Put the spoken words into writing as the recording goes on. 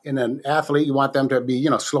in an athlete, you want them to be,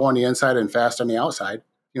 slow on the inside and fast on the outside.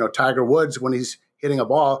 Tiger Woods, when he's hitting a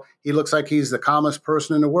ball, he looks like he's the calmest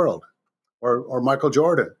person in the world. Or Michael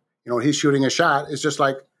Jordan, he's shooting a shot. It's just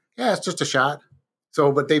like, yeah, it's just a shot.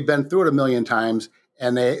 So, but they've been through it a million times,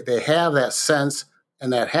 and they have that sense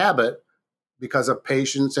and that habit because of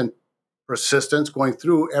patience and persistence going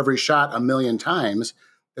through every shot a million times,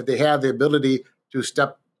 that they have the ability to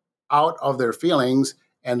step out of their feelings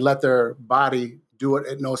and let their body do what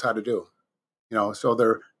it knows how to do. So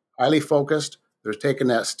they're highly focused. They're taking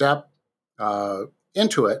that step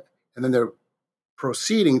into it, and then they're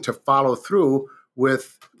proceeding to follow through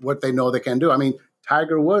with what they know they can do. I mean,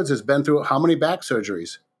 Tiger Woods has been through how many back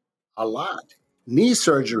surgeries? A lot. Knee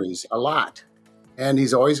surgeries, a lot. And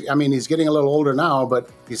he's getting a little older now, but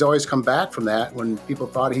he's always come back from that when people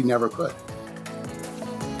thought he never could.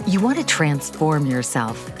 You want to transform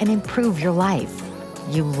yourself and improve your life.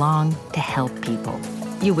 You long to help people.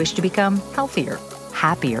 You wish to become healthier,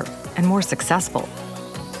 happier, and more successful.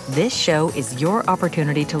 This show is your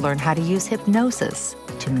opportunity to learn how to use hypnosis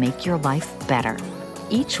to make your life better.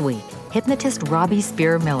 Each week, hypnotist Robbie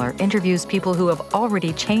Spear-Miller interviews people who have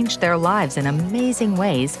already changed their lives in amazing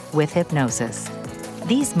ways with hypnosis.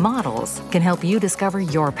 These models can help you discover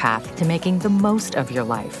your path to making the most of your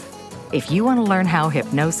life. If you want to learn how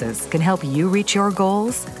hypnosis can help you reach your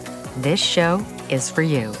goals, this show is for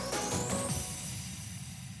you.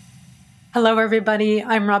 Hello, everybody.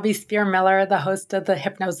 I'm Robbie Spear-Miller, the host of the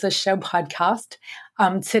Hypnosis Show podcast.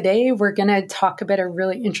 Today, we're going to talk about a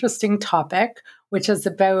really interesting topic, which is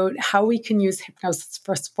about how we can use hypnosis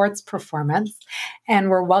for sports performance. And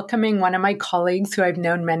we're welcoming one of my colleagues who I've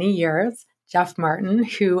known many years, Jeff Martin,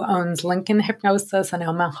 who owns Lincoln Hypnosis and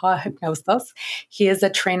Omaha Hypnosis. He is a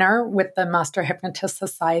trainer with the Master Hypnotist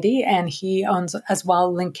Society, and he owns as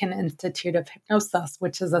well Lincoln Institute of Hypnosis,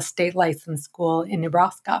 which is a state licensed school in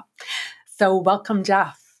Nebraska. So welcome,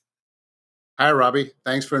 Jeff. Hi, Robbie.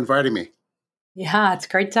 Thanks for inviting me. Yeah, it's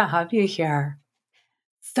great to have you here.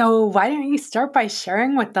 So why don't you start by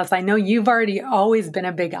sharing with us? I know you've already always been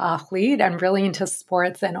a big athlete and really into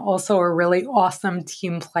sports, and also a really awesome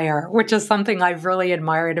team player, which is something I've really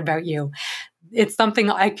admired about you. It's something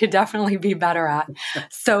I could definitely be better at.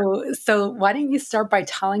 So why don't you start by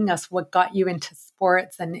telling us what got you into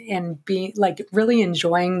sports and being like really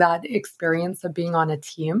enjoying that experience of being on a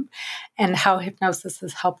team, and how hypnosis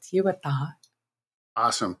has helped you with that?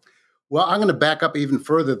 Awesome. Well, I'm going to back up even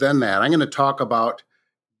further than that. I'm going to talk about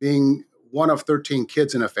being one of 13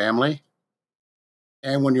 kids in a family.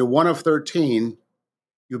 And when you're one of 13,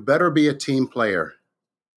 you better be a team player.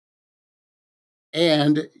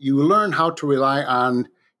 And you learn how to rely on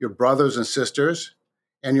your brothers and sisters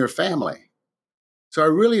and your family. So I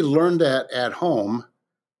really learned that at home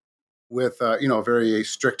with, a very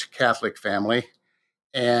strict Catholic family.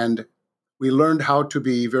 And we learned how to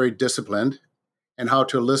be very disciplined and how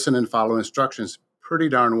to listen and follow instructions pretty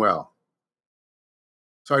darn well.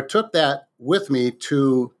 So I took that with me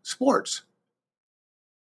to sports.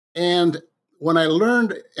 And when I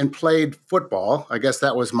learned and played football, I guess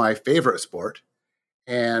that was my favorite sport.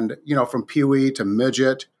 And, from Pee-wee to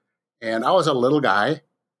midget, and I was a little guy.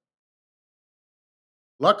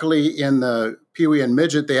 Luckily, in the Pee-wee and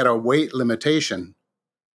midget, they had a weight limitation.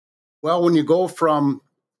 Well, when you go from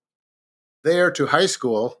there to high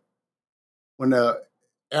school, when the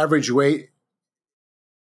average weight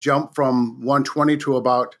jumped from 120 to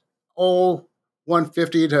about,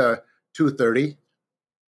 150 to 230,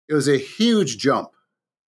 it was a huge jump.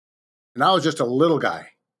 And I was just a little guy.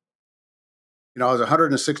 I was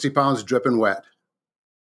 160 pounds dripping wet.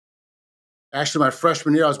 Actually, my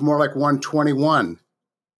freshman year, I was more like 121.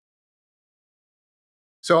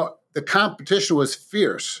 So the competition was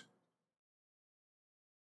fierce.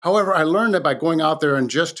 However, I learned that by going out there and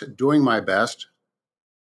just doing my best,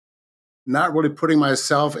 not really putting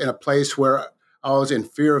myself in a place where I was in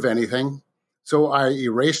fear of anything. So I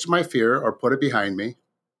erased my fear or put it behind me.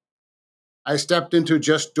 I stepped into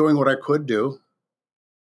just doing what I could do.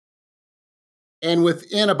 And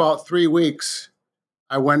within about 3 weeks,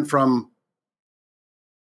 I went from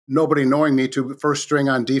nobody knowing me to first string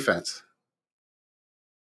on defense.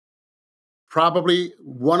 Probably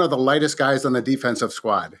one of the lightest guys on the defensive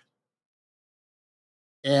squad.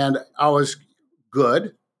 And I was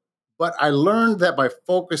good, but I learned that by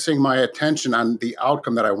focusing my attention on the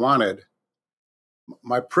outcome that I wanted,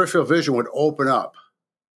 my peripheral vision would open up.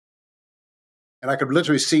 And I could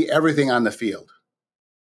literally see everything on the field.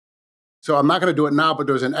 So I'm not going to do it now, but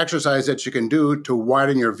there's an exercise that you can do to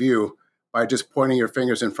widen your view by just pointing your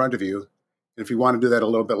fingers in front of you. And if you want to do that a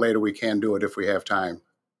little bit later, we can do it if we have time.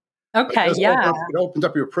 Okay, yeah. It opens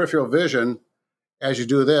up your peripheral vision, as you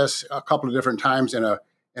do this a couple of different times in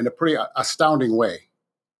a pretty astounding way.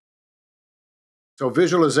 So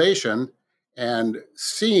visualization and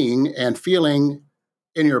seeing and feeling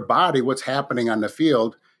in your body what's happening on the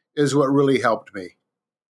field is what really helped me.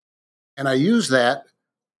 And I used that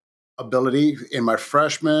ability in my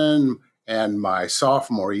freshman and my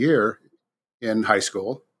sophomore year in high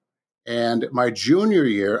school. And my junior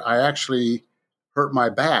year, I actually hurt my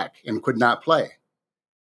back and could not play.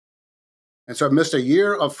 And so I missed a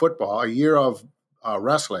year of football, a year of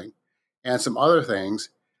wrestling, and some other things.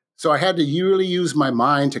 So I had to really use my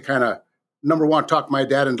mind to kind of, number one, talk my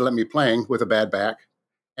dad into letting me playing with a bad back,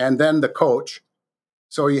 and then the coach.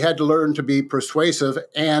 So you had to learn to be persuasive,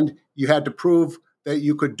 and you had to prove that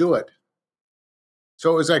you could do it.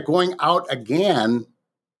 So it was like going out again,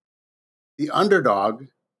 the underdog,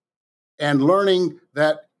 and learning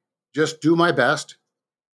that just do my best.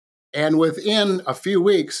 And within a few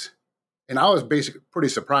weeks, and I was basically pretty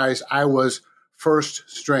surprised, I was first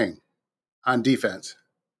string on defense.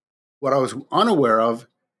 What I was unaware of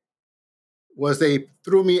was they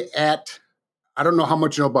threw me at, I don't know how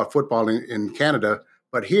much you know about football in Canada,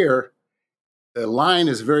 but here, the line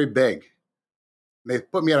is very big. They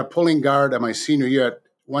put me at a pulling guard at my senior year at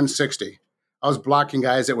 160. I was blocking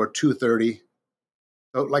guys that were 230,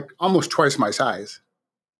 so like almost twice my size.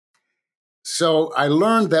 So I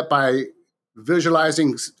learned that by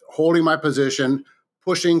visualizing, holding my position,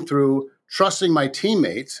 pushing through, trusting my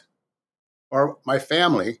teammates or my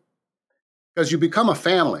family, because you become a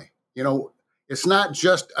family. You know, it's not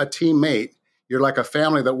just a teammate. You're like a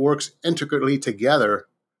family that works intricately together,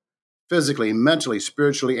 physically, mentally,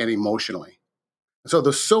 spiritually, and emotionally. So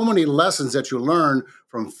there's so many lessons that you learn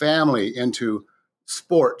from family into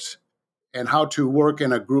sports and how to work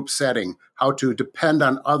in a group setting, how to depend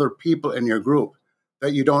on other people in your group,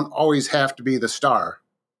 that you don't always have to be the star.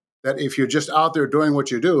 That if you're just out there doing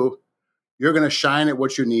what you do, you're going to shine at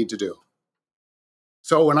what you need to do.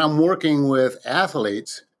 So when I'm working with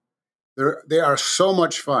athletes, they are so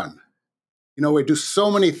much fun. You know, we do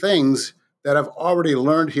so many things that I've already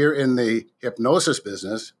learned here in the hypnosis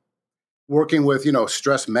business, working with, you know,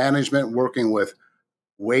 stress management, working with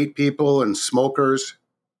weight people and smokers.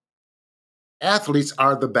 Athletes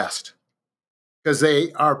are the best because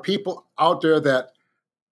they are people out there that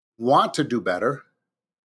want to do better.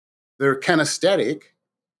 They're kinesthetic.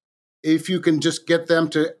 If you can just get them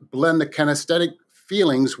to blend the kinesthetic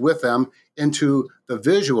feelings with them into the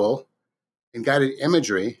visual and guided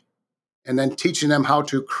imagery, and then teaching them how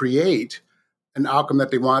to create an outcome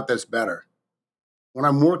that they want that's better. When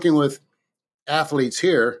I'm working with athletes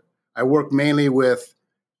here, I work mainly with,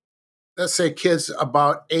 let's say, kids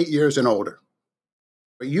about 8 years and older.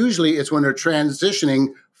 But usually it's when they're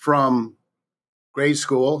transitioning from grade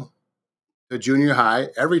school to junior high.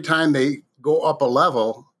 Every time they go up a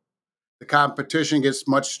level, the competition gets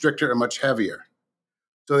much stricter and much heavier.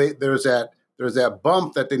 So there's that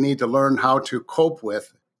bump that they need to learn how to cope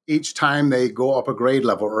with each time they go up a grade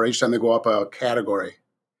level or each time they go up a category.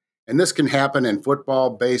 And this can happen in football,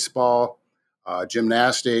 baseball,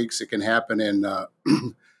 gymnastics. It can happen in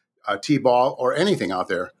t-ball or anything out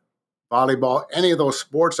there. Volleyball, any of those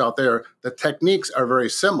sports out there, the techniques are very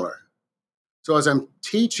similar. So as I'm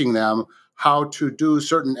teaching them how to do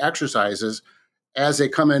certain exercises as they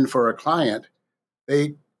come in for a client,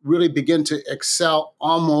 they really begin to excel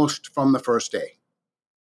almost from the first day.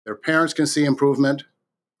 Their parents can see improvement,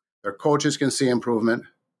 their coaches can see improvement,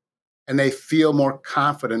 and they feel more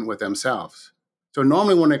confident with themselves. So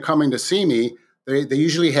normally when they're coming to see me, they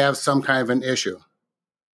usually have some kind of an issue.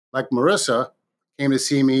 Like Marissa came to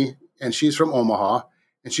see me, and she's from Omaha,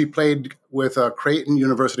 and she played with a Creighton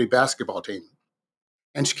University basketball team.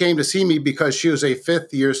 And she came to see me because she was a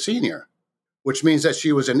fifth-year senior, which means that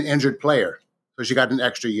she was an injured player. So she got an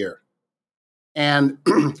extra year. And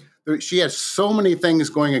she had so many things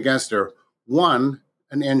going against her. One,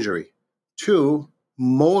 an injury. Two,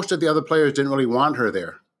 most of the other players didn't really want her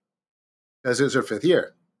there because it was her fifth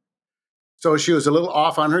year. So she was a little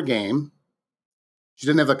off on her game. She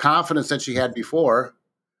didn't have the confidence that she had before.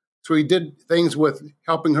 So we did things with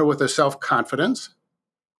helping her with her self-confidence,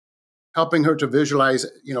 helping her to visualize,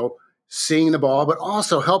 you know, seeing the ball, but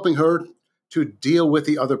also helping her to deal with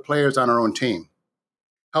the other players on her own team,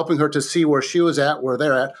 helping her to see where she was at, where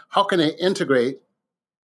they're at. How can they integrate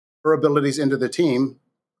her abilities into the team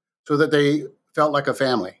so that they felt like a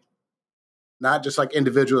family, not just like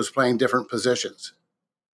individuals playing different positions.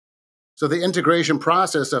 So the integration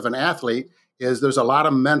process of an athlete is there's a lot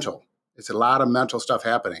of mental. It's a lot of mental stuff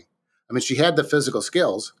happening. I mean, she had the physical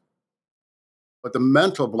skills, but the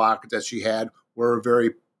mental block that she had were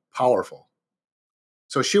very powerful.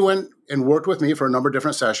 So she went and worked with me for a number of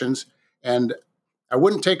different sessions, and I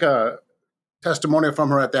wouldn't take a testimonial from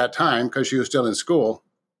her at that time because she was still in school.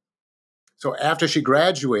 So after she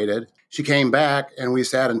graduated, she came back and we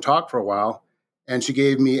sat and talked for a while, and she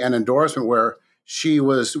gave me an endorsement where she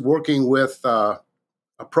was working with a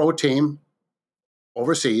pro team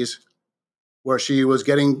overseas where she was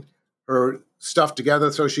getting her stuff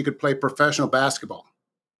together so she could play professional basketball.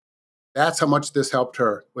 That's how much this helped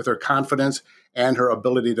her with her confidence and her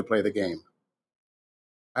ability to play the game.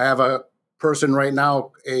 I have a person right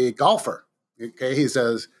now, a golfer. Okay, he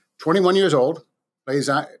says 21 years old, plays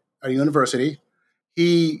at a university.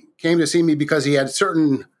 He came to see me because he had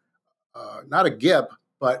certain, not a gip,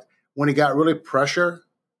 but when he got really pressure,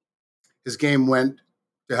 his game went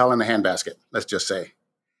to hell in a handbasket, let's just say.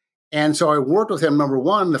 And so I worked with him. Number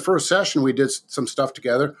one, the first session, we did some stuff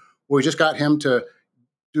together where we just got him to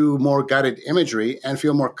do more guided imagery and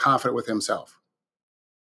feel more confident with himself.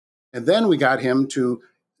 And then we got him to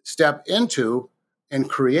step into and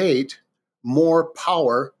create more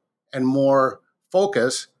power and more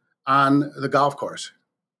focus on the golf course.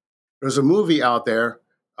 There's a movie out there,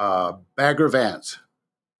 Bagger Vance.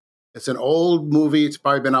 It's an old movie. It's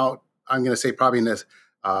probably been out, I'm going to say probably in the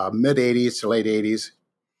mid-'80s to late 80s.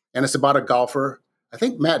 And it's about a golfer. I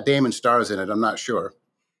think Matt Damon stars in it. I'm not sure.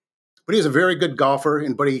 But he's a very good golfer,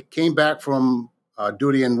 but he came back from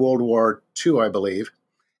duty in World War II, I believe.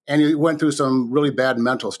 And he went through some really bad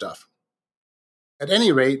mental stuff. At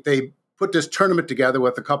any rate, they put this tournament together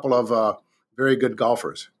with a couple of very good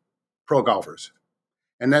golfers, pro golfers.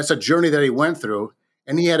 And that's a journey that he went through.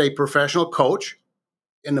 And he had a professional coach.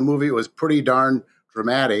 In the movie, it was pretty darn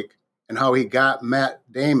dramatic, and how he got Matt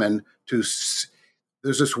Damon to...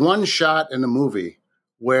 There's this one shot in the movie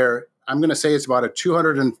where I'm going to say it's about a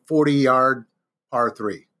 240-yard par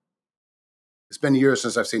three. It's been years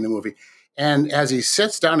since I've seen the movie. And as he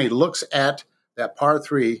sits down, he looks at that par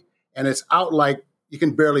three, and it's out like you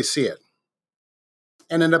can barely see it.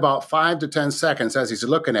 And in about 5 to 10 seconds, as he's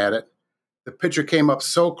looking at it, the picture came up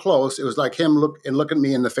so close, it was like him looking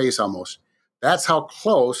me in the face almost. That's how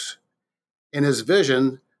close in his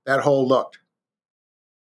vision that hole looked.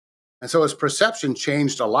 And so his perception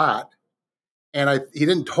changed a lot. And he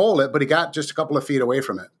didn't hole it, but he got just a couple of feet away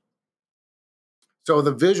from it. So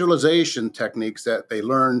the visualization techniques that they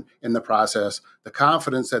learn in the process, the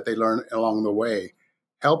confidence that they learn along the way,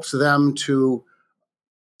 helps them to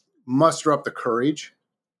muster up the courage,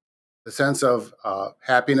 the sense of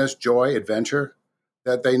happiness, joy, adventure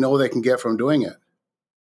that they know they can get from doing it.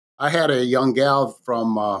 I had a young gal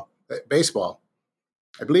from baseball.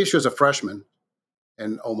 I believe she was a freshman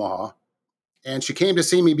in Omaha. And she came to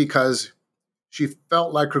see me because she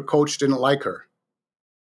felt like her coach didn't like her,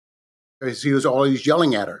 because he was always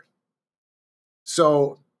yelling at her.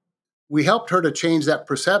 So we helped her to change that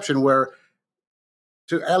perception where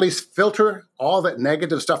to at least filter all that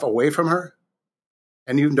negative stuff away from her.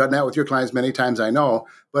 And you've done that with your clients many times, I know,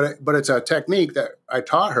 but it's a technique that I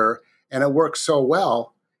taught her, and it works so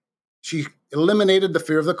well. She eliminated the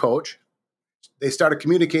fear of the coach. They started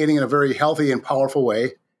communicating in a very healthy and powerful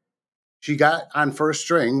way. She got on first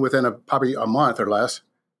string within probably a month or less,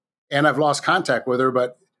 and I've lost contact with her,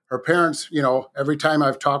 but her parents, every time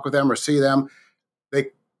I've talked with them or see them,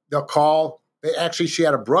 they'll call. She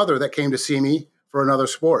had a brother that came to see me for another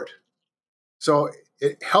sport. So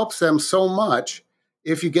it helps them so much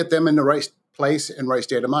if you get them in the right place and right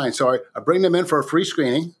state of mind. So I bring them in for a free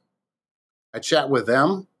screening. I chat with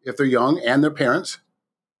them if they're young and their parents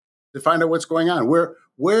to find out what's going on.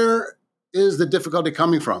 Where is the difficulty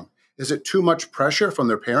coming from? Is it too much pressure from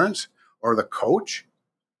their parents or the coach?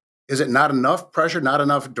 Is it not enough pressure, not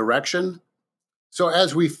enough direction? So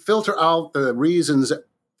as we filter out the reasons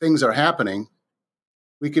things are happening,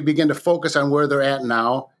 we could begin to focus on where they're at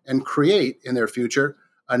now and create in their future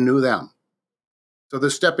a new them. So they're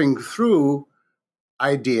stepping through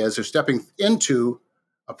ideas, they're stepping into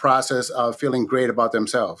a process of feeling great about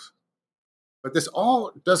themselves. But this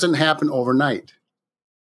all doesn't happen overnight.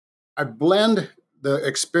 I blend the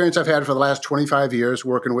experience I've had for the last 25 years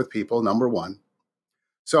working with people, number one.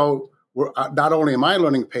 So not only am I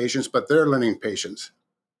learning patience, but they're learning patience.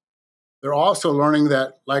 They're also learning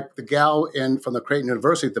that, like the gal from the Creighton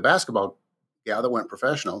University, the basketball gal that went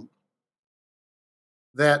professional,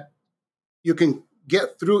 that you can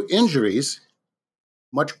get through injuries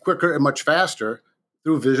much quicker and much faster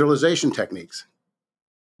through visualization techniques.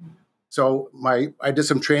 So I did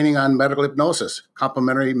some training on medical hypnosis,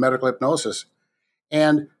 complementary medical hypnosis.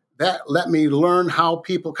 And that let me learn how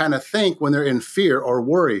people kind of think when they're in fear or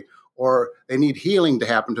worry, or they need healing to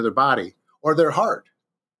happen to their body or their heart.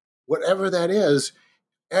 Whatever that is,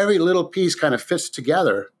 every little piece kind of fits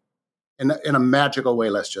together in a magical way,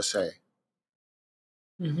 let's just say.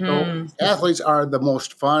 So athletes are the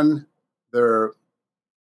most fun. They're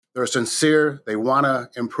sincere. They want to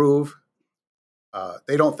improve.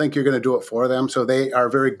 They don't think you're going to do it for them. So they are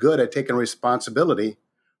very good at taking responsibility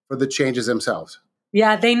for the changes themselves.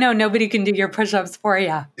 Yeah, they know nobody can do your push-ups for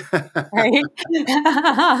you, right?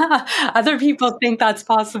 Other people think that's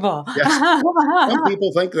possible. Yes. Some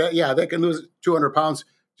people think that, they can lose 200 pounds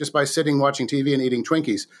just by sitting, watching TV, and eating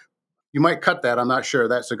Twinkies. You might cut that. I'm not sure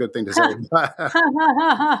that's a good thing to say.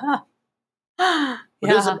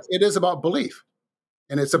 It is about belief,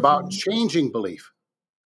 and it's about changing belief.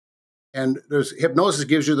 And hypnosis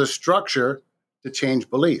gives you the structure to change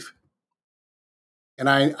belief. And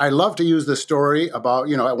I love to use the story about,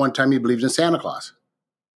 at one time you believed in Santa Claus.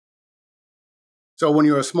 So when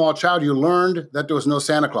you were a small child, you learned that there was no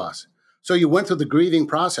Santa Claus. So you went through the grieving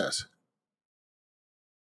process.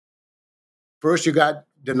 First, you got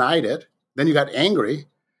denied it. Then you got angry.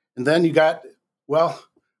 And then you got, well,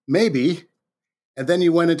 maybe. And then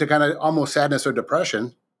you went into kind of almost sadness or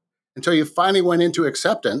depression until you finally went into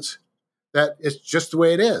acceptance that it's just the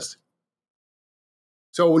way it is.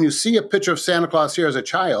 So when you see a picture of Santa Claus here as a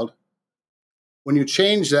child, when you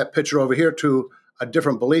change that picture over here to a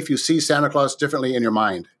different belief, you see Santa Claus differently in your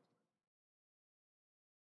mind.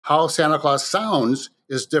 How Santa Claus sounds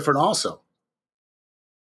is different also.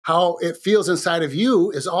 How it feels inside of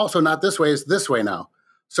you is also not this way, it's this way now.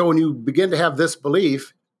 So when you begin to have this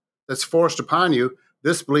belief that's forced upon you,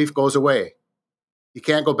 this belief goes away. You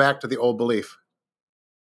can't go back to the old belief.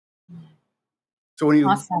 So when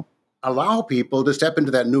you allow people to step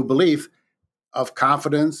into that new belief of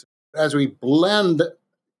confidence, as we blend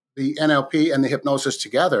the NLP and the hypnosis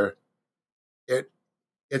together,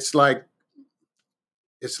 it's like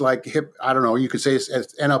I don't know, you could say it's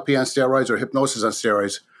NLP on steroids or hypnosis on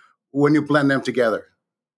steroids when you blend them together,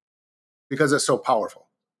 because it's so powerful.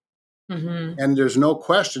 And there's no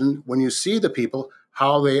question when you see the people,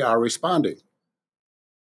 how they are responding.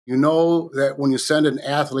 You know that when you send an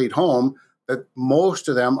athlete home, that most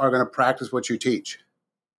of them are going to practice what you teach.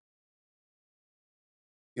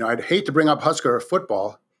 I'd hate to bring up Husker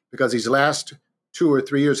football because these last 2 or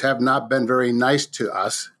 3 years have not been very nice to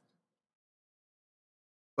us.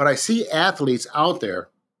 But I see athletes out there,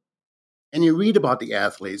 and you read about the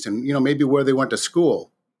athletes and, maybe where they went to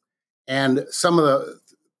school. And some of the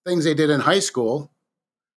things they did in high school,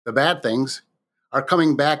 the bad things, are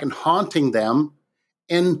coming back and haunting them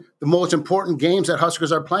in the most important games that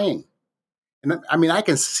Huskers are playing. And I mean, I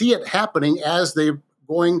can see it happening as they're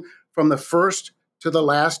going from the first to the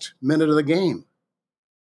last minute of the game.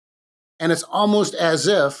 And it's almost as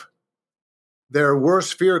if their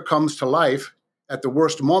worst fear comes to life at the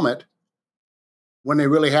worst moment when they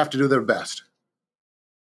really have to do their best.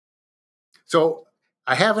 So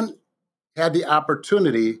I haven't had the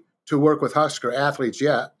opportunity to work with Husker athletes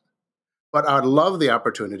yet, but I'd love the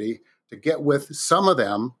opportunity to get with some of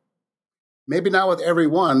them, maybe not with every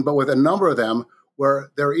one, but with a number of them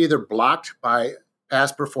where they're either blocked by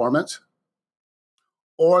past performance,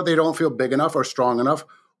 or they don't feel big enough or strong enough,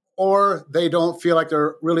 or they don't feel like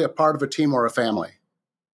they're really a part of a team or a family.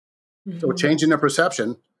 So changing their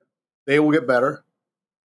perception, they will get better.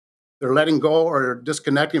 They're letting go or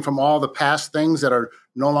disconnecting from all the past things that are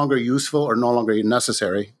no longer useful or no longer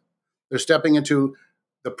necessary. They're stepping into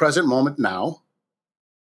the present moment now.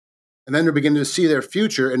 And then they're beginning to see their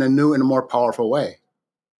future in a new and a more powerful way.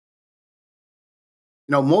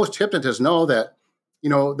 Most hypnotists know that,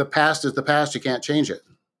 the past is the past. You can't change it.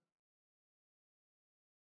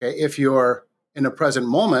 Okay? If you're in the present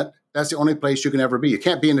moment, that's the only place you can ever be. You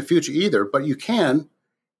can't be in the future either, but you can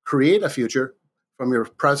create a future from your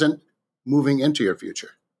present moving into your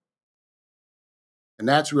future. And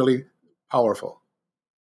that's really powerful.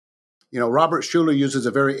 Robert Schuller uses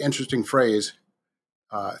a very interesting phrase.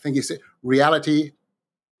 I think he said, reality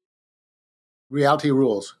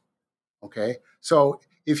rules. Okay. So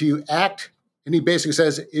if you act, and he basically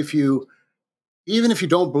says, even if you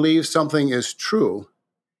don't believe something is true,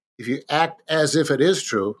 if you act as if it is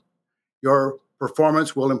true, your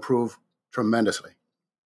performance will improve tremendously.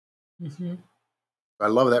 I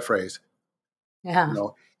love that phrase. Yeah.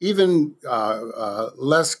 Even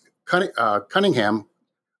Les Cunningham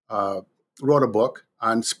wrote a book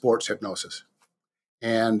on sports hypnosis.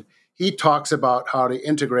 And he talks about how to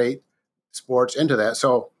integrate sports into that.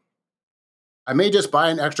 So I may just buy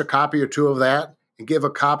an extra copy or two of that and give a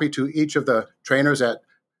copy to each of the trainers at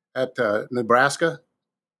Nebraska,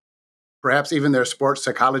 perhaps even their sports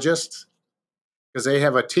psychologists, because they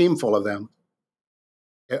have a team full of them.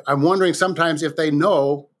 I'm wondering sometimes if they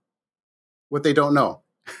know what they don't know.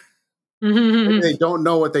 Maybe Mm-hmm. they don't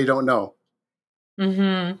know what they don't know.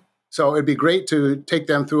 Mm-hmm. So it'd be great to take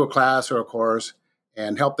them through a class or a course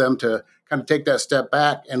and help them to kind of take that step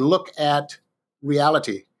back and look at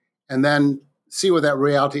reality and then see what that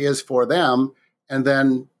reality is for them, and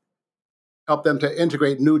then help them to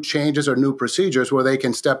integrate new changes or new procedures where they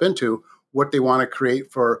can step into what they want to create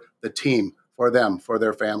for the team, for them, for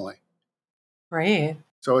their family. Right.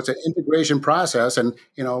 So it's an integration process. And,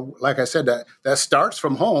 like I said, that starts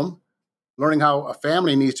from home, learning how a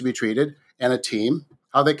family needs to be treated and a team,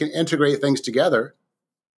 how they can integrate things together.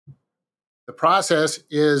 The process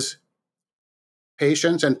is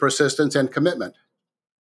patience and persistence and commitment.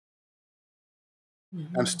 I'm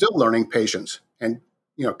Mm-hmm. still learning patience and,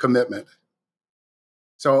 commitment.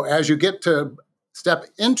 So as you get to step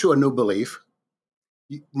into a new belief,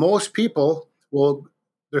 most people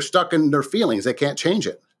they're stuck in their feelings. They can't change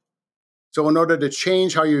it. So in order to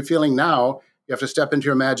change how you're feeling now, you have to step into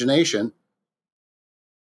your imagination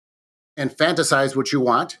and fantasize what you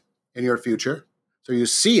want in your future. So you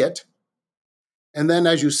see it. And then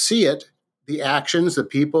as you see it, the actions, the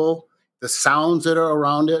people, the sounds that are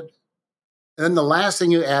around it. And then the last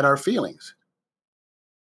thing you add are feelings.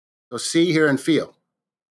 So see, hear, and feel.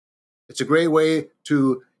 It's a great way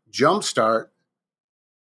to jumpstart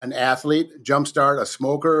an athlete, jumpstart a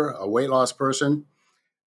smoker, a weight loss person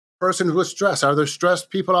with stress. Are there stressed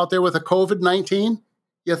people out there with a COVID-19?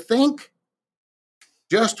 You think?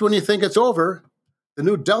 Just when you think it's over, the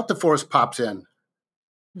new Delta force pops in.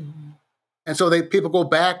 Mm-hmm. And so people go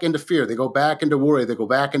back into fear. They go back into worry. They go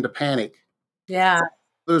back into panic. Yeah.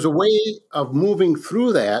 There's a way of moving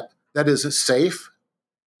through that is safe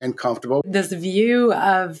and comfortable. This view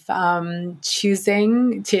of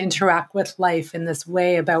choosing to interact with life in this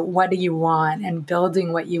way about what do you want and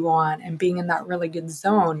building what you want and being in that really good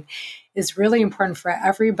zone is really important for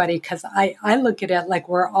everybody, because I look at it like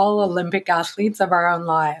we're all Olympic athletes of our own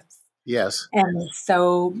lives. Yes. And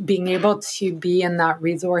so being able to be in that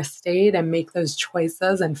resource state and make those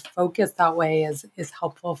choices and focus that way is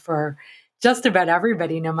helpful for just about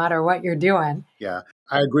everybody, no matter what you're doing. Yeah,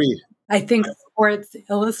 I agree. I think sports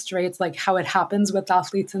illustrates like how it happens with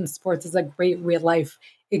athletes in sports is a great real life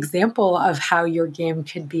example of how your game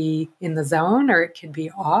could be in the zone or it could be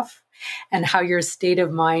off, and how your state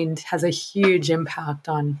of mind has a huge impact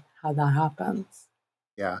on how that happens.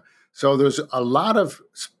 Yeah. So there's a lot of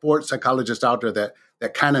sports psychologists out there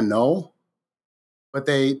that kind of know, but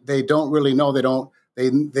they don't really know.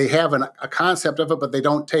 They have a concept of it, but they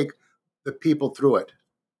don't take the people through it.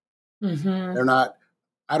 Mm-hmm. They're not.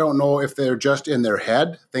 I don't know if they're just in their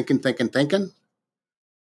head thinking,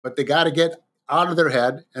 but they got to get out of their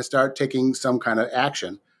head and start taking some kind of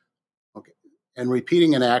action, okay, and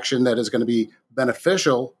repeating an action that is going to be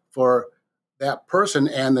beneficial for that person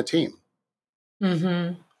and the team.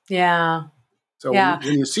 Mm-hmm. Yeah. So Yeah.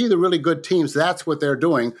 when you see the really good teams, that's what they're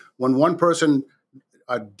doing. When one person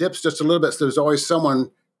dips just a little bit, so there's always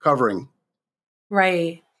someone covering.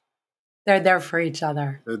 Right. They're there for each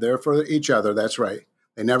other. They're there for each other. That's right.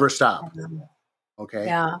 They never stop. Okay.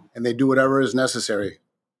 Yeah. And they do whatever is necessary.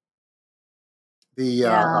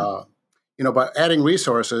 Yeah. But adding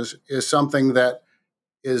resources is something that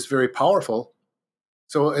is very powerful.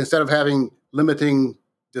 So instead of having limiting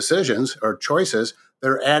decisions or choices,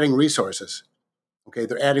 they're adding resources. Okay.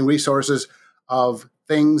 They're adding resources of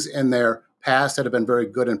things in their past that have been very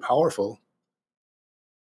good and powerful,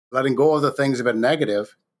 letting go of the things that have been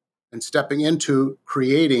negative and stepping into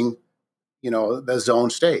creating, the zone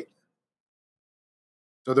state.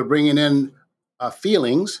 So they're bringing in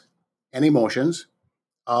feelings and emotions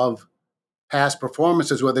of past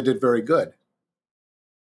performances where they did very good.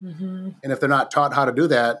 Mm-hmm. And if they're not taught how to do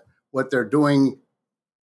that, what they're doing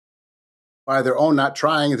by their own not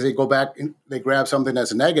trying is they go back and they grab something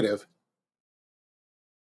that's negative,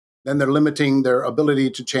 then they're limiting their ability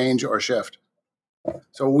to change or shift.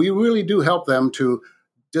 So we really do help them to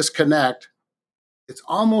disconnect. It's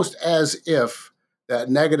almost as if that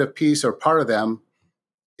negative piece or part of them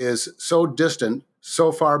is so distant,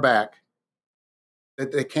 so far back,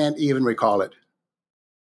 that they can't even recall it.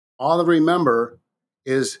 All they remember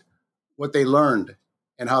is what they learned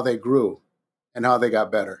and how they grew and how they got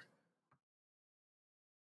better.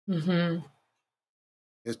 Mm-hmm.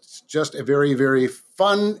 It's just a very, very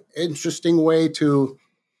fun, interesting way to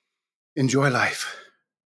enjoy life.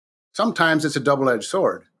 Sometimes it's a double-edged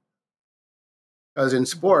sword. Because in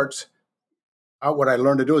sports, what I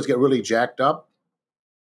learned to do is get really jacked up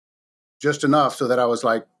just enough so that I was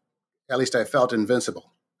like, at least I felt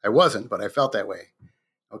invincible. I wasn't, but I felt that way.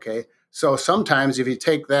 Okay. So sometimes if you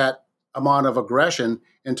take that amount of aggression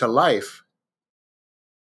into life,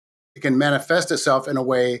 it can manifest itself in a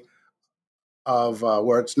way of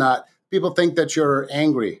where it's not, people think that you're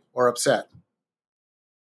angry or upset.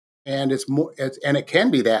 And and it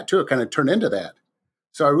can be that too. It kind of turn into that.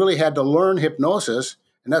 So I really had to learn hypnosis.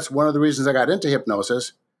 And that's one of the reasons I got into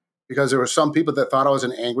hypnosis, because there were some people that thought I was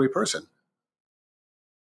an angry person.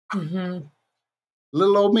 Mm-hmm.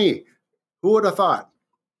 Little old me. Who would have thought?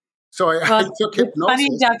 So I Well, took it's funny,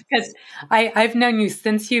 hypnosis. Jeff, because I've known you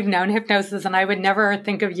since you've known hypnosis, and I would never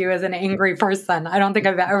think of you as an angry person. I don't think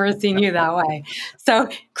I've ever seen you that way. So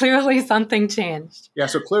clearly something changed. Yeah,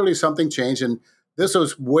 so clearly something changed. And this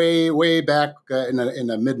was way, way back in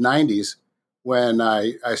the mid 90s when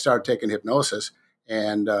I started taking hypnosis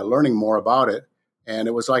and learning more about it. And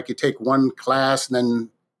it was like you take one class and then you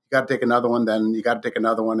got to take another one, then you got to take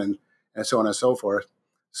another one, and so on and so forth.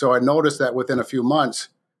 So I noticed that within a few months,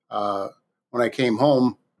 when I came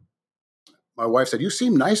home, my wife said, "You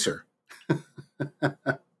seem nicer."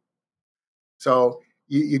 So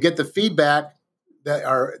you get the feedback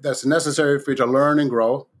that's necessary for you to learn and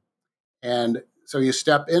grow. And so you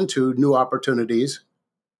step into new opportunities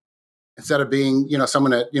instead of being,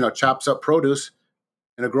 someone that, chops up produce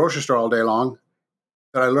in a grocery store all day long.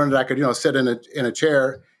 That I learned that I could, sit in a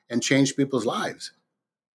chair and change people's lives.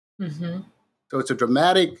 Mm-hmm. So it's a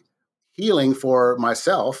dramatic healing for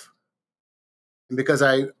myself. And because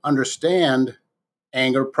I understand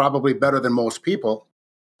anger probably better than most people,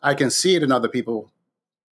 I can see it in other people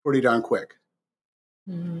pretty darn quick.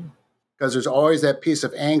 Mm-hmm. Because there's always that piece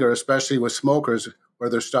of anger, especially with smokers, where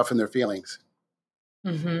they're stuffing their feelings.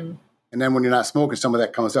 Mm-hmm. And then when you're not smoking, some of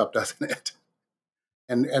that comes up, doesn't it?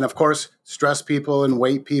 And of course, stress people and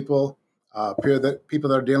weight people, people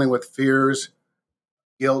that are dealing with fears,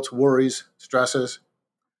 guilt, worries, stresses.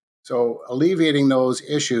 So alleviating those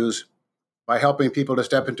issues by helping people to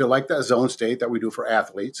step into like that zone state that we do for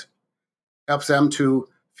athletes helps them to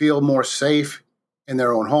feel more safe in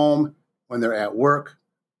their own home, when they're at work,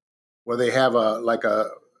 where they have a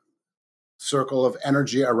circle of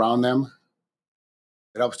energy around them.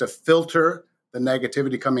 It helps to filter the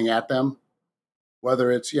negativity coming at them,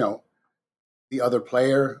 whether it's, the other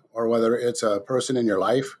player or whether it's a person in your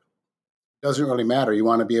life. It doesn't really matter. You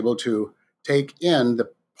want to be able to take in the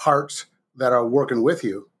parts that are working with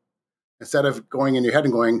you instead of going in your head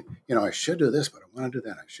and going, I should do this, but I want to do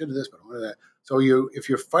that. I should do this, but I want to do that. So if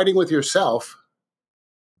you're fighting with yourself,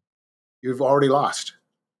 you've already lost.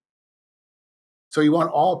 So you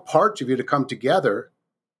want all parts of you to come together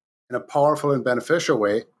in a powerful and beneficial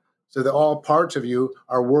way so that all parts of you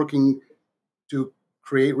are working to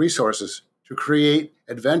create resources, to create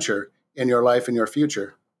adventure in your life and your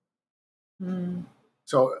future. Mm.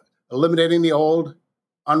 So eliminating the old,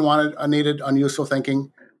 unwanted, unneeded, unuseful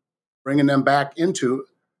thinking, bringing them back into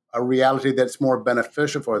a reality that's more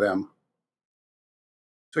beneficial for them.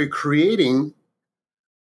 So you're creating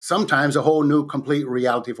sometimes a whole new, complete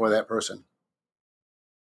reality for that person.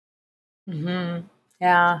 Mm-hmm.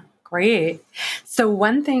 Yeah, great. So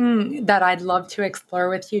one thing that I'd love to explore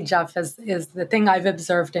with you, Jeff, is the thing I've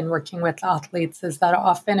observed in working with athletes is that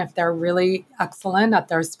often if they're really excellent at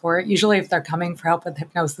their sport, usually if they're coming for help with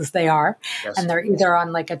hypnosis, they are, Yes. and they're either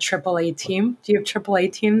on like a AAA team. Do you have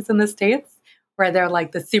AAA teams in the States where they're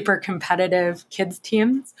like the super competitive kids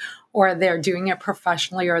teams, or they're doing it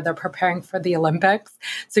professionally, or they're preparing for the Olympics?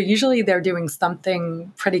 So usually they're doing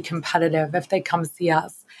something pretty competitive if they come see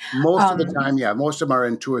us. Most of the time, yeah. Most of them are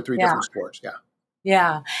in 2 or 3 Yeah. different sports, yeah.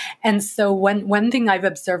 Yeah. And so one thing I've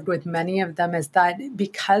observed with many of them is that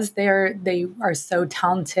because they are so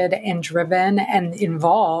talented and driven and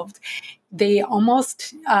involved, they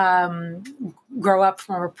almost grow up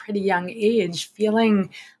from a pretty young age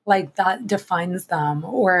feeling like that defines them,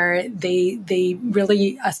 or they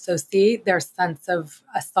really associate their sense of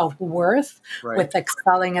self-worth Right. with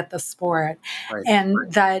excelling at the sport. Right. And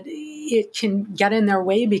that it can get in their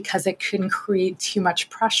way because it can create too much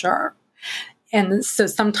pressure. And so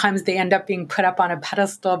sometimes they end up being put up on a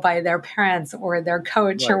pedestal by their parents or their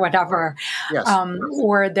coach or whatever. Yes.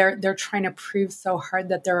 Or they're trying to prove so hard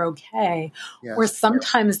that they're okay. Yes. Or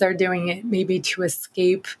sometimes they're doing it maybe to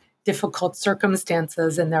escape difficult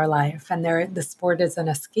circumstances in their life, and the sport is an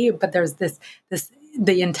escape, but there's this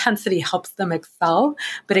the intensity helps them excel,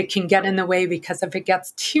 but it can get in the way because if it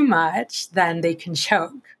gets too much, then they can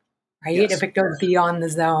choke. Right? Yes. If it goes beyond the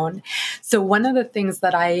zone. So one of the things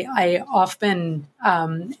that I often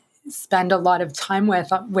spend a lot of time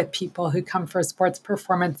with people who come for sports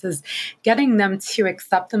performances, getting them to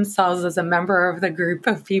accept themselves as a member of the group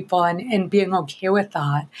of people and being okay with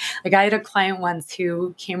that. Like I had a client once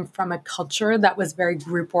who came from a culture that was very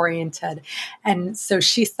group oriented. And so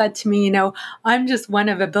she said to me, I'm just one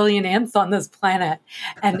of a billion ants on this planet,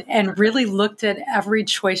 and really looked at every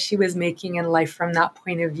choice she was making in life from that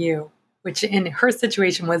point of view, which in her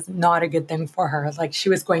situation was not a good thing for her. Like she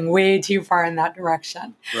was going way too far in that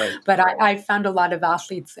direction. Right. But I found a lot of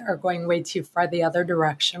athletes are going way too far the other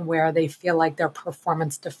direction, where they feel like their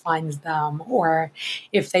performance defines them, or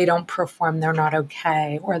if they don't perform, they're not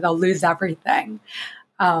okay, or they'll lose everything.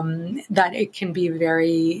 That it can be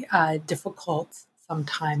very difficult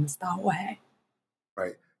sometimes that way.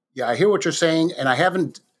 Right. Yeah, I hear what you're saying, and I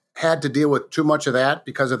haven't had to deal with too much of that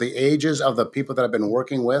because of the ages of the people that I've been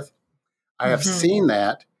working with. I have seen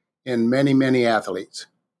that in many, many athletes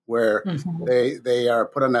where they are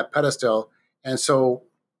put on that pedestal. And so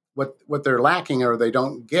what they're lacking or they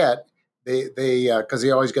don't get, they because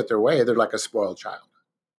they always get their way, they're like a spoiled child.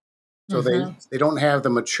 So they don't have the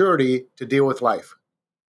maturity to deal with life.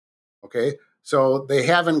 Okay. So they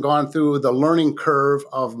haven't gone through the learning curve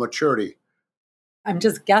of maturity. I'm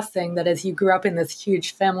just guessing that as you grew up in this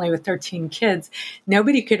huge family with 13 kids,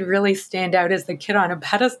 nobody could really stand out as the kid on a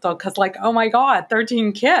pedestal because, like, oh my God,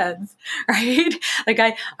 13 kids, right? Like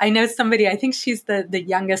I know somebody, I think she's the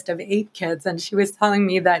youngest of 8 kids. And she was telling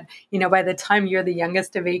me that, by the time you're the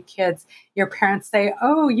youngest of 8 kids, your parents say,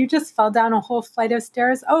 oh, you just fell down a whole flight of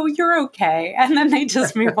stairs. Oh, you're okay. And then they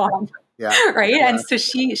just move on. Yeah. Right. Yeah. And so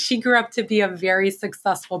she grew up to be a very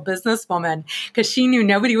successful businesswoman because she knew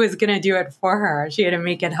nobody was going to do it for her. She had to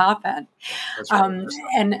make it happen. That's right.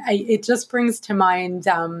 It just brings to mind,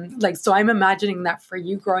 so I'm imagining that for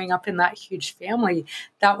you growing up in that huge family,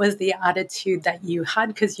 that was the attitude that you had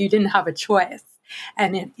because you didn't have a choice.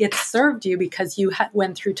 And it served you because you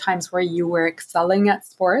went through times where you were excelling at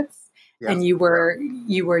sports. Yes. And you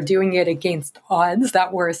were doing it against odds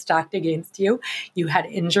that were stacked against you. You had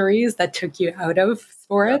injuries that took you out of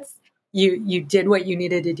sports. Yeah. You did what you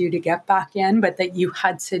needed to do to get back in, but that you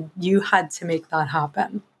had to make that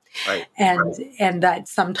happen. Right. And that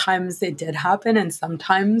sometimes it did happen, and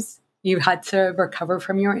sometimes you had to recover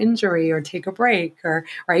from your injury or take a break, or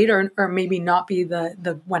maybe not be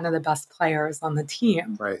the one of the best players on the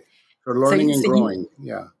team. Right. For learning and growing.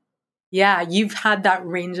 Yeah. Yeah, you've had that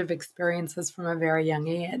range of experiences from a very young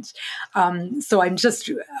age. So I'm just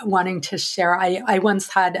wanting to share. I once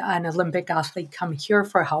had an Olympic athlete come here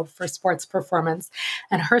for help for sports performance.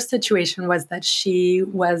 And her situation was that she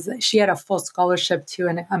had a full scholarship to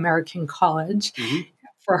an American college.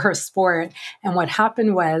 For her sport. And what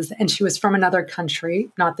happened was, and she was from another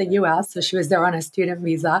country, not the US, so she was there on a student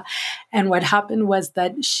visa. And what happened was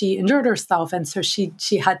that she injured herself. And so she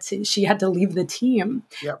had to leave the team.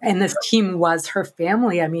 Yep. And this team was her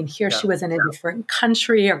family. I mean, here she was in a different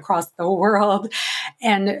country across the world.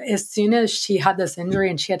 And as soon as she had this injury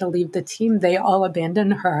and she had to leave the team, they all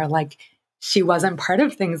abandoned her. Like, she wasn't part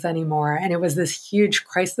of things anymore. And it was this huge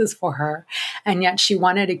crisis for her. And yet she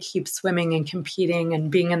wanted to keep swimming and competing and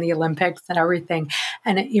being in the Olympics and everything.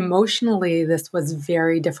 And emotionally, this was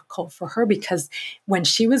very difficult for her because when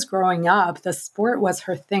she was growing up, the sport was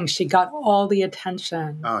her thing. She got all the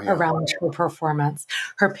attention around her performance.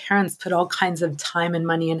 Her parents put all kinds of time and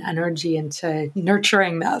money and energy into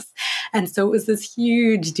nurturing this. And so it was this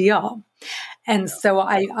huge deal. And so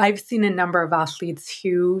I've seen a number of athletes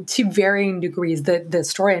who, to varying degrees, the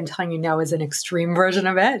story I'm telling you now is an extreme version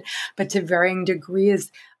of it, but to varying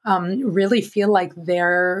degrees, really feel like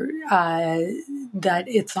that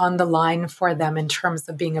it's on the line for them in terms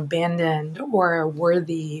of being abandoned or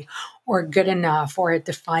worthy or good enough, or it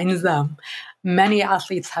defines them. Many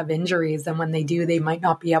athletes have injuries, and when they do, they might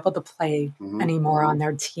not be able to play anymore on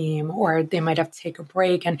their team, or they might have to take a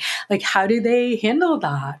break. And like, how do they handle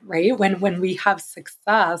that, right? When we have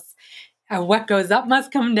success, what goes up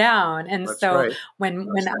must come down. And that's so right. when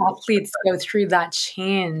athletes go through that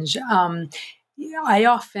change, I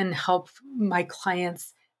often help my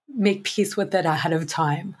clients make peace with it ahead of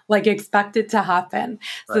time, like expect it to happen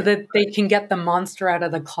so that they can get the monster out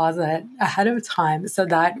of the closet ahead of time, so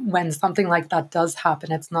that when something like that does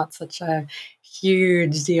happen, it's not such a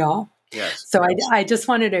huge deal. Yes. So I just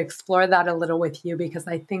wanted to explore that a little with you, because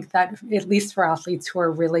I think that at least for athletes who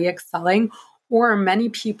are really excelling, or many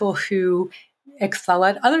people who excel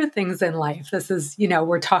at other things in life. This is,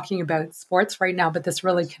 we're talking about sports right now, but this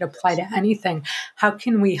really could apply to anything. How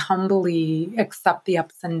can we humbly accept the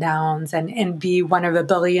ups and downs and be one of a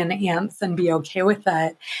billion ants and be okay with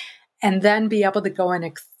it, and then be able to go and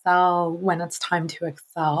excel when it's time to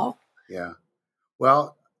excel? Yeah.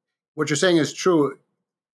 Well, what you're saying is true.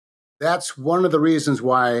 That's one of the reasons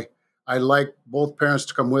why I like both parents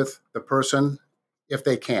to come with the person if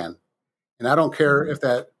they can. And I don't care Mhm. if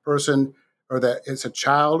that person or that it's a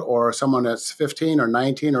child or someone that's 15 or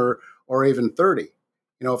 19 or even 30.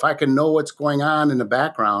 If I can know what's going on in the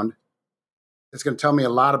background, it's going to tell me a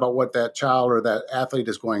lot about what that child or that athlete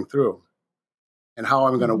is going through and how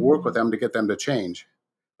I'm going to work with Mhm. them to get them to change.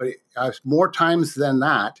 But more times than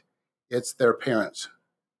not, it's their parents.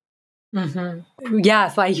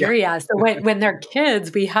 Yes, I Yeah. hear you. So when they're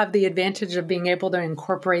kids, we have the advantage of being able to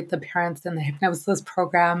incorporate the parents in the hypnosis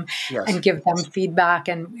program Yes. and give them feedback.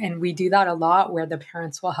 And we do that a lot where the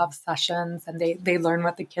parents will have sessions and they learn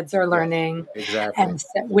what the kids are Yes. learning, Exactly. and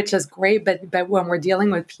so, which is great. But when we're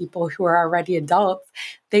dealing with people who are already adults,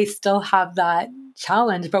 they still have that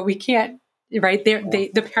challenge, but we can't, right?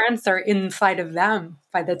 The parents are inside of them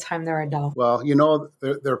by the time they're adults. Well,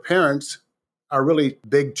 their parents are really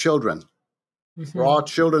big children. We're all Mhm.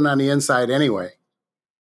 children on the inside anyway.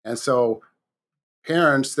 And so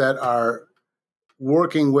parents that are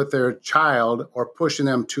working with their child or pushing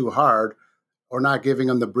them too hard or not giving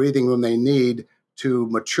them the breathing room they need to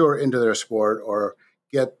mature into their sport or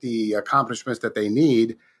get the accomplishments that they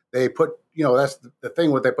need, they put, that's the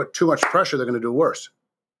thing, when they put too much pressure, they're going to do worse.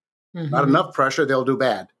 Not Mhm. enough pressure, they'll do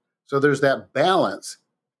bad. So there's that balance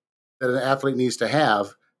that an athlete needs to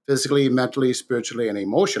have physically, mentally, spiritually, and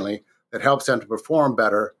emotionally that helps them to perform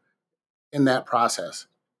better in that process.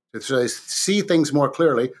 So they see things more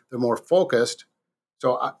clearly, they're more focused.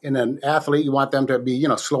 So in an athlete, you want them to be,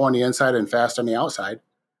 slow on the inside and fast on the outside.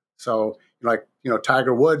 So like,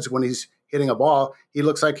 Tiger Woods, when he's hitting a ball, he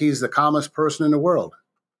looks like he's the calmest person in the world.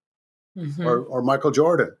 Mhm. Or Michael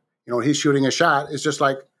Jordan, he's shooting a shot. It's just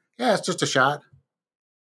like, yeah, it's just a shot.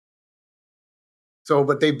 So,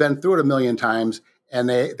 but they've been through it a million times and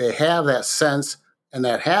they have that sense and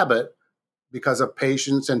that habit because of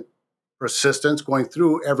patience and persistence going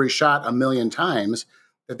through every shot a million times,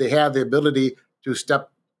 that they have the ability to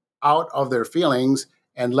step out of their feelings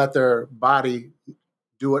and let their body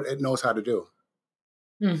do what it knows how to do.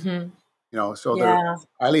 Mhm. So they're Yeah.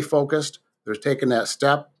 highly focused, they're taking that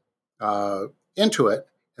step uh, into it,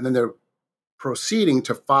 and then they're proceeding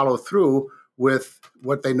to follow through with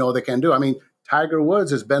what they know they can do. I mean, Tiger Woods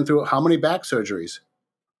has been through how many back surgeries?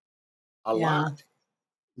 A Yeah. lot.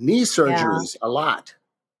 Knee Yeah. surgeries? A lot.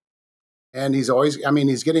 And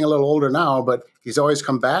he's getting a little older now, but he's always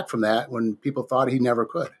come back from that when people thought he never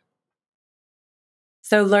could.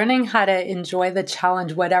 So learning how to enjoy the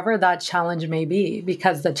challenge, whatever that challenge may be,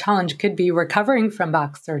 because the challenge could be recovering from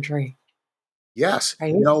back surgery, Yes.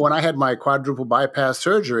 right? When I had my quadruple bypass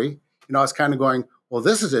surgery, I was kind of going, well,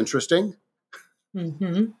 this is interesting.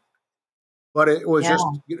 Mhm. But it was Yeah. just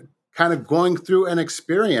kind of going through an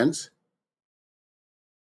experience.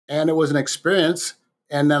 And it was an experience.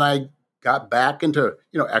 And then I got back into,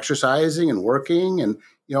 exercising and working. And,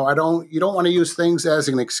 you don't want to use things as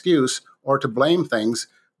an excuse or to blame things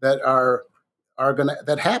that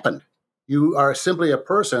that happened. You are simply a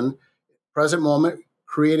person, present moment,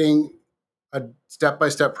 creating a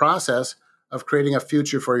step-by-step process of creating a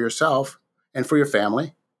future for yourself and for your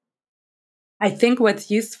family. I think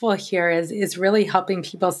what's useful here is really helping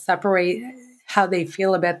people separate how they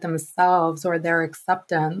feel about themselves or their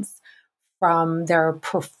acceptance from their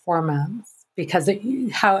performance. Because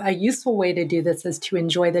how a useful way to do this is to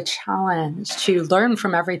enjoy the challenge, to learn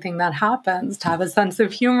from everything that happens, to have a sense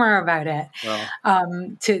of humor about it,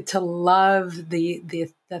 Well, to love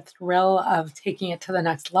the thrill of taking it to the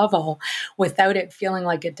next level without it feeling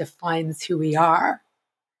like it defines who we are.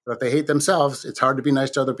 but if they hate themselves, it's hard to be nice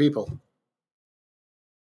to other people.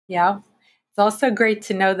 Yeah. It's also great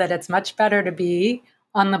to know that it's much better to be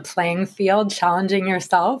on the playing field challenging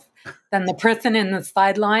yourself than the person in the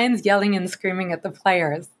sidelines yelling and screaming at the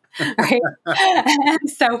players. Right.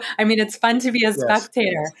 So, I mean, it's fun to be a Yes,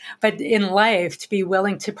 spectator, but in life, to be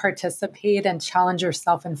willing to participate and challenge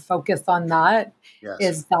yourself and focus on that yes.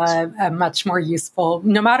 is a much more useful,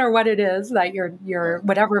 no matter what it is that Yeah.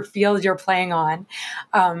 whatever field you're playing on,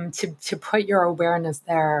 to put your awareness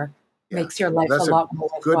there Yeah. makes your Well, life a that's a lot more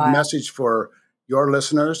good worthwhile. message for your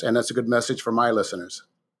listeners, and that's a good message for my listeners.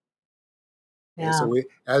 Okay, so Yeah.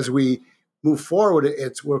 as we move forward,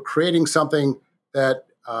 we're creating something that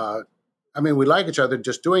we like each other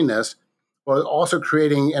just doing this, but also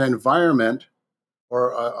creating an environment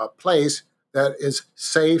or a place that is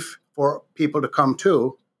safe for people to come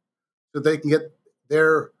to, so they can get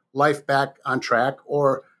their life back on track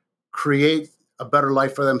or create a better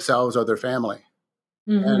life for themselves or their family.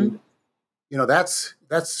 And Mhm. that's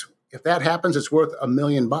if that happens, it's worth $1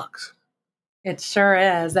 million. It sure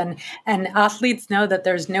is. And athletes know that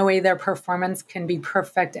there's no way their performance can be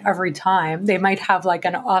perfect every time. They might have like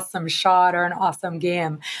an awesome shot or an awesome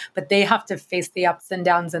game, but they have to face the ups and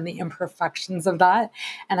downs and the imperfections of that.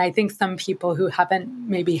 And I think some people who haven't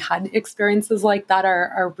maybe had experiences like that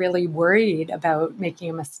are really worried about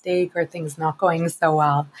making a mistake or things not going so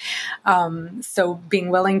well. So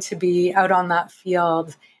being willing to be out on that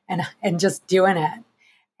field and just doing it,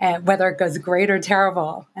 and whether it goes great or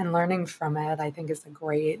terrible, and learning from it, I think is a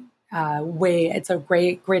great way. It's a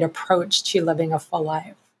great approach to living a full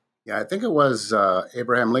life. Yeah, I think it was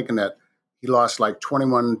Abraham Lincoln that he lost like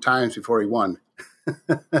 21 times before he won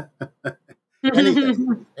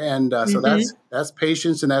anything. And so that's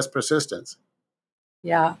patience and that's persistence.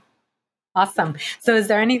 Yeah, awesome. So is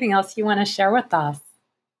there anything else you want to share with us?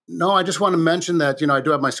 No, I just want to mention that, I do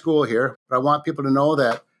have my school here, but I want people to know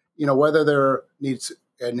that, whether they're needs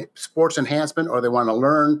and sports enhancement or they want to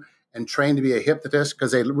learn and train to be a hypnotist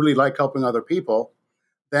because they really like helping other people,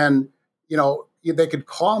 then, they could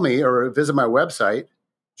call me or visit my website,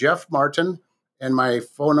 Jeff Martin, and my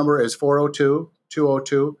phone number is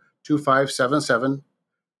 402-202-2577.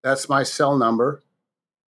 That's my cell number.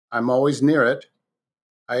 I'm always near it.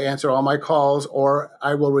 I answer all my calls, or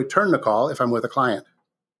I will return the call if I'm with a client.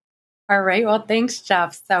 All right. Well, thanks,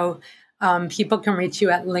 Jeff. So people can reach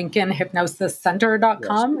you at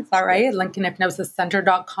LincolnHypnosisCenter.com. Yes. Is that right? Yes.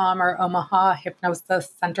 LincolnHypnosisCenter.com or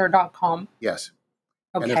OmahaHypnosisCenter.com. Yes.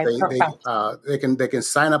 Okay, and if perfect. They can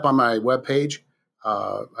sign up on my webpage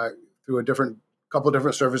through a couple of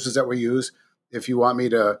different services that we use. If you want me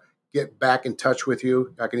to get back in touch with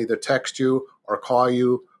you, I can either text you or call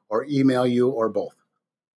you or email you or both.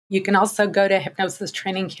 You can also go to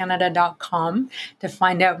hypnosistrainingcanada.com to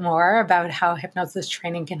find out more about how hypnosis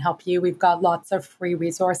training can help you. We've got lots of free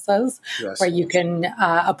resources where you can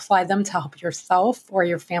apply them to help yourself or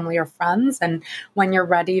your family or friends. And when you're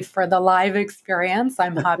ready for the live experience,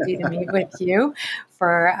 I'm happy to meet with you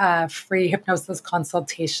for a free hypnosis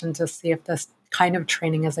consultation to see if this kind of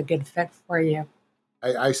training is a good fit for you.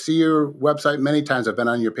 I see your website many times. I've been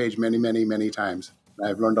on your page many, many, many times.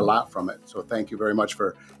 I've learned a lot from it. So thank you very much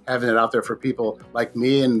for having it out there for people like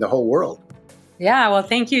me and the whole world. Yeah, well,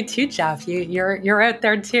 thank you too, Jeff. You're out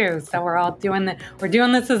there too. So we're all we're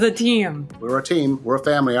doing this as a team. We're a team. We're a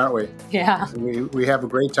family, aren't we? Yeah. We have a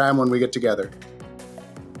great time when we get together.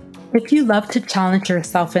 If you love to challenge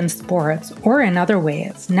yourself in sports or in other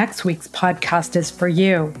ways, next week's podcast is for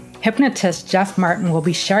you. Hypnotist Jeff Martin will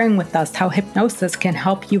be sharing with us how hypnosis can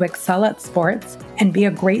help you excel at sports and be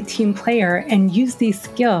a great team player and use these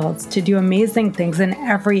skills to do amazing things in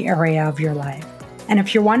every area of your life. And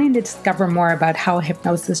if you're wanting to discover more about how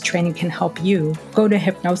hypnosis training can help you, go to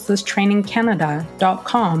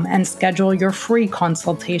hypnosistrainingcanada.com and schedule your free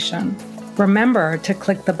consultation. Remember to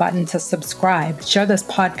click the button to subscribe, share this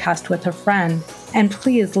podcast with a friend, and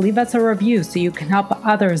please leave us a review so you can help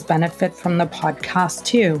others benefit from the podcast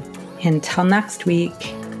too. Until next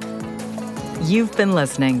week. You've been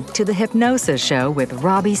listening to The Hypnosis Show with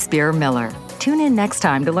Robbie Spear Miller. Tune in next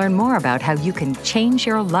time to learn more about how you can change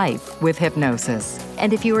your life with hypnosis.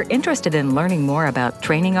 And if you are interested in learning more about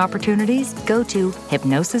training opportunities, go to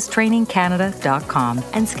hypnosistrainingcanada.com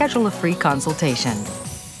and schedule a free consultation.